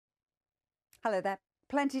Hello there.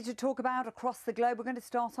 Plenty to talk about across the globe. We're going to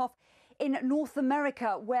start off in North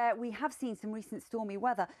America, where we have seen some recent stormy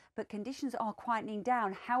weather, but conditions are quietening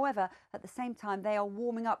down. However, at the same time, they are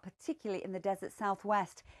warming up, particularly in the desert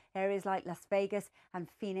southwest. Areas like Las Vegas and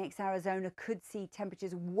Phoenix, Arizona could see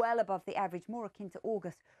temperatures well above the average, more akin to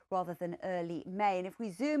August rather than early May. And if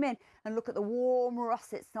we zoom in and look at the warm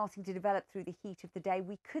russets starting to develop through the heat of the day,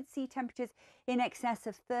 we could see temperatures in excess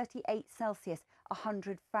of 38 Celsius,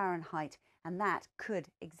 100 Fahrenheit, and that could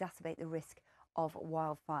exacerbate the risk of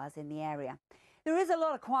wildfires in the area. There is a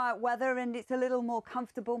lot of quiet weather and it's a little more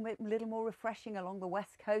comfortable, a little more refreshing along the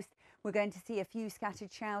west coast. We're going to see a few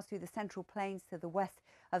scattered showers through the central plains to the west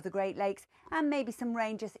of the Great Lakes and maybe some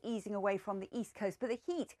rain just easing away from the east coast. But the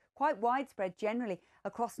heat quite widespread generally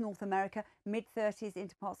across North America, mid-30s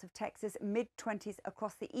into parts of Texas, mid-20s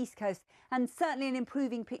across the east coast, and certainly an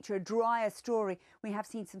improving picture, a drier story. We have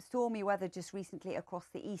seen some stormy weather just recently across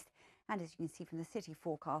the east. And as you can see from the city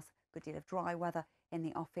forecast, a good deal of dry weather in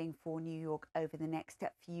the offing for New York over the next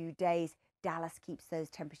few days. Dallas keeps those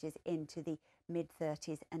temperatures into the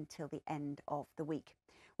mid-30s until the end of the week.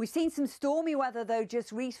 We've seen some stormy weather, though,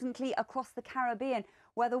 just recently across the Caribbean.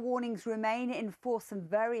 Weather warnings remain in force, some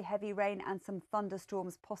very heavy rain and some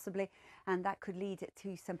thunderstorms possibly, and that could lead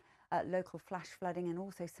to some local flash flooding and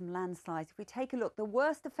also some landslides. If we take a look, the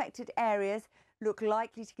worst affected areas look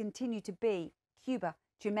likely to continue to be Cuba,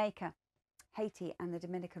 Jamaica, Haiti and the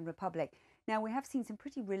Dominican Republic. Now, we have seen some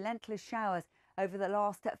pretty relentless showers over the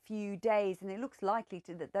last few days, and it looks likely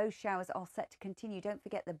that those showers are set to continue. Don't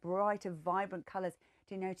forget the brighter, vibrant colours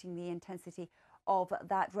denoting the intensity of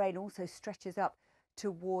that rain also stretches up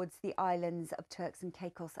towards the islands of Turks and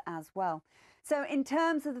Caicos as well. So in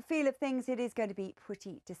terms of the feel of things, it is going to be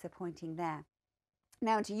pretty disappointing there.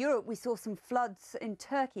 Now into Europe, we saw some floods in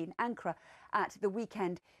Turkey, in Ankara, at the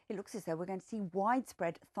weekend. It looks as though we're going to see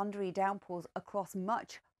widespread thundery downpours across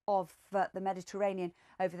much of the Mediterranean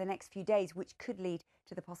over the next few days, which could lead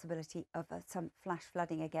to the possibility of some flash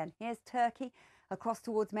flooding again. Here's Turkey, across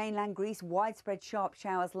towards mainland Greece, widespread sharp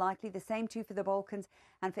showers likely. The same too for the Balkans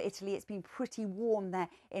and for Italy. It's been pretty warm there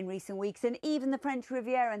in recent weeks, and even the French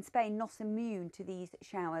Riviera and Spain not immune to these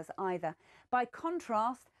showers either. By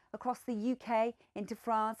contrast, across the UK into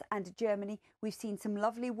France and Germany, we've seen some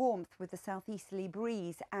lovely warmth with the southeasterly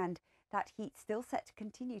breeze, and that heat still set to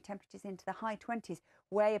continue. Temperatures into the high 20s,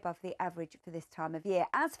 way above the average for this time of year.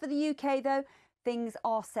 As for the UK, though, things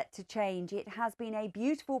are set to change. It has been a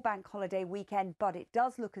beautiful bank holiday weekend, but it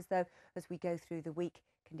does look as though as we go through the week,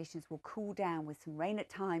 conditions will cool down with some rain at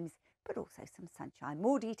times, but also some sunshine.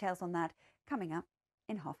 More details on that coming up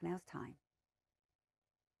in half an hour's time.